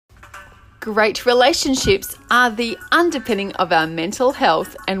Great relationships are the underpinning of our mental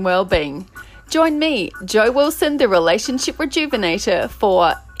health and well-being. Join me, Jo Wilson, the Relationship Rejuvenator,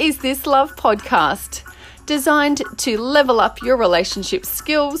 for Is This Love podcast, designed to level up your relationship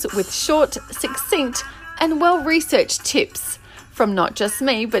skills with short, succinct, and well-researched tips from not just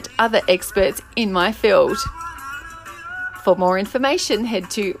me, but other experts in my field. For more information,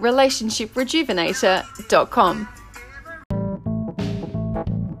 head to relationshiprejuvenator.com.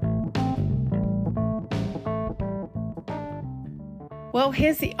 Well,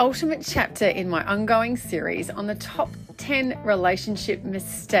 here's the ultimate chapter in my ongoing series on the top 10 relationship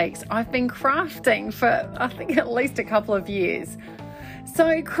mistakes I've been crafting for, I think, at least a couple of years.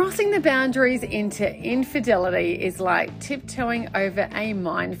 So crossing the boundaries into infidelity is like tiptoeing over a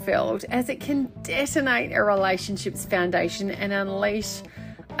minefield, as it can detonate a relationship's foundation and unleash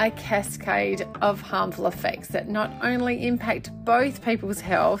a cascade of harmful effects that not only impact both people's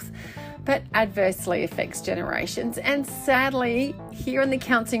health, but adversely affects generations. And sadly, here in the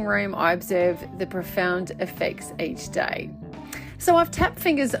counselling room, I observe the profound effects each day. So I've tapped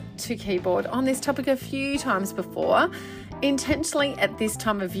fingers to keyboard on this topic a few times before, intentionally at this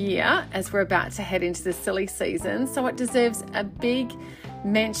time of year, as we're about to head into the silly season. So it deserves a big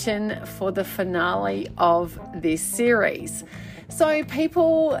mention for the finale of this series. So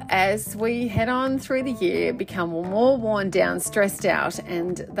people, as we head on through the year, become more worn down, stressed out,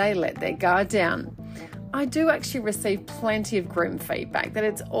 and they let their guard down. I do actually receive plenty of grim feedback that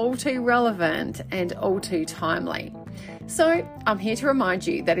it's all too relevant and all too timely. So I'm here to remind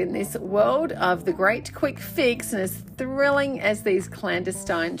you that in this world of the great quick fix, and as thrilling as these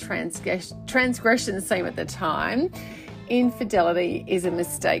clandestine transgressions seem at the time, infidelity is a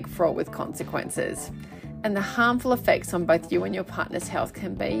mistake fraught with consequences. And the harmful effects on both you and your partner's health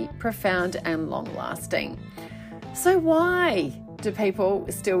can be profound and long-lasting. So why do people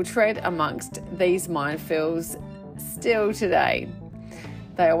still tread amongst these minefields still today?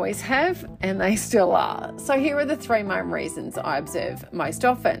 They always have, and they still are. So here are the three main reasons I observe most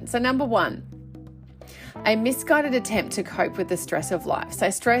often. So number one, a misguided attempt to cope with the stress of life.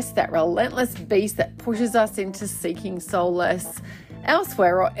 So stress, that relentless beast that pushes us into seeking solace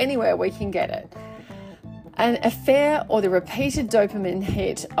elsewhere or anywhere we can get it. An affair, or the repeated dopamine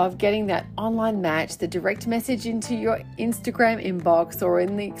hit of getting that online match, the direct message into your Instagram inbox, or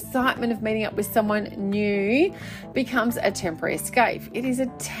in the excitement of meeting up with someone new, becomes a temporary escape. It is a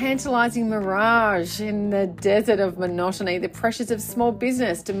tantalizing mirage in the desert of monotony, the pressures of small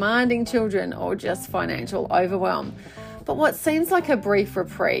business, demanding children, or just financial overwhelm. But what seems like a brief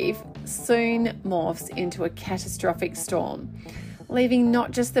reprieve soon morphs into a catastrophic storm, leaving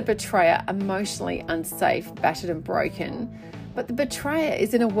not just the betrayer emotionally unsafe, battered and broken, but the betrayer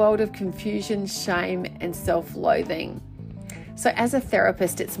is in a world of confusion, shame, and self-loathing. So as a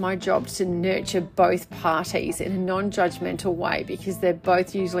therapist, it's my job to nurture both parties in a non-judgmental way, because they're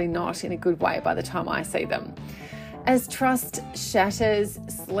both usually not in a good way by the time I see them. As trust shatters,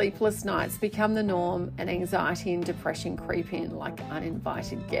 sleepless nights become the norm, and anxiety and depression creep in like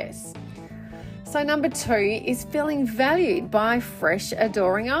uninvited guests. So number two is feeling valued by fresh,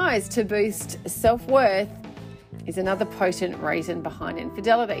 adoring eyes. To boost self-worth is another potent reason behind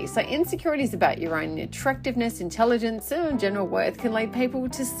infidelity. So insecurities about your own attractiveness, intelligence, and general worth can lead people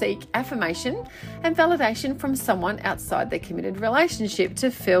to seek affirmation and validation from someone outside their committed relationship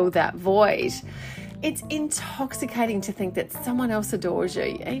to fill that void. It's intoxicating to think that someone else adores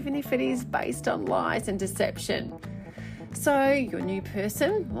you, even if it is based on lies and deception. So your new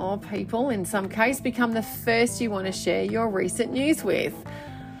person, or people in some case, become the first you want to share your recent news with.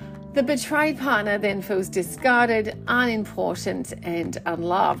 The betrayed partner then feels discarded, unimportant, and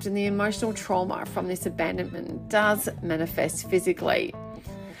unloved, and the emotional trauma from this abandonment does manifest physically.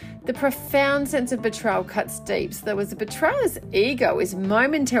 The profound sense of betrayal cuts deep, so as the betrayer's ego is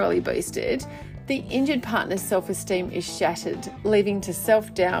momentarily boosted, the injured partner's self-esteem is shattered, leading to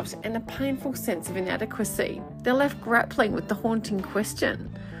self-doubt and a painful sense of inadequacy. They're left grappling with the haunting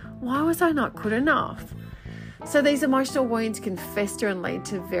question, why was I not good enough? So these emotional wounds can fester and lead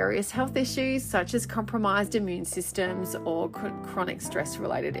to various health issues, such as compromised immune systems or chronic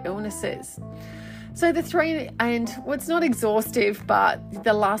stress-related illnesses. So the three, and what's not exhaustive, but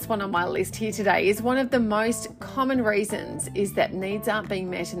the last one on my list here today is one of the most common reasons is that needs aren't being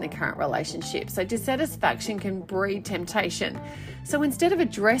met in the current relationship. So dissatisfaction can breed temptation. So instead of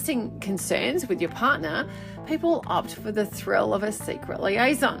addressing concerns with your partner, people opt for the thrill of a secret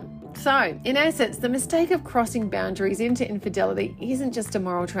liaison. So, in essence, the mistake of crossing boundaries into infidelity isn't just a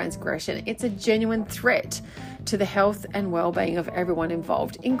moral transgression, it's a genuine threat to the health and well-being of everyone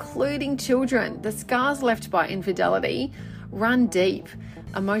involved, including children. The scars left by infidelity run deep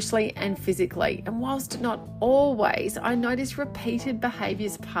emotionally and physically. And whilst not always, I notice repeated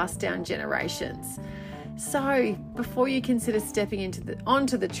behaviours passed down generations. So before you consider stepping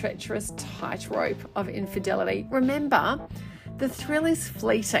onto the treacherous tightrope of infidelity, remember the thrill is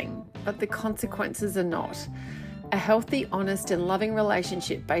fleeting, but the consequences are not. A healthy, honest and loving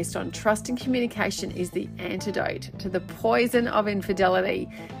relationship based on trust and communication is the antidote to the poison of infidelity.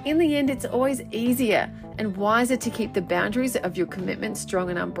 In the end, it's always easier and wiser to keep the boundaries of your commitment strong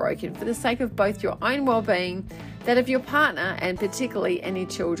and unbroken for the sake of both your own well-being, that of your partner, and particularly any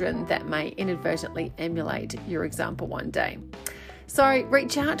children that may inadvertently emulate your example one day. So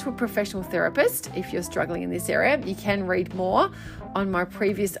reach out to a professional therapist if you're struggling in this area. You can read more on my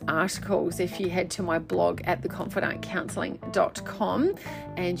previous articles if you head to my blog at theconfidantcounselling.com,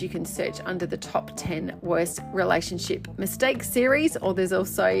 and you can search under the top 10 worst relationship mistakes series, or there's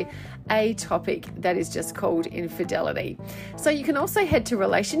also a topic that is just called infidelity. So you can also head to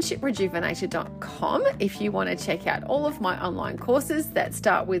relationshiprejuvenator.com if you want to check out all of my online courses that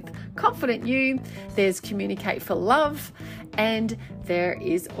start with Confident You. There's Communicate for Love, and there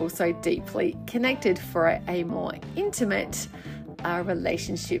is also Deeply Connected for a more intimate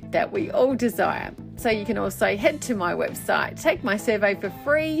relationship that we all desire. So you can also head to my website, take my survey for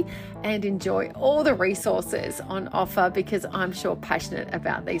free, and enjoy all the resources on offer, because I'm sure passionate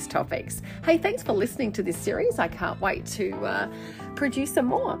about these topics. Hey, thanks for listening to this series. I can't wait to produce some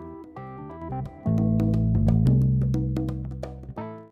more.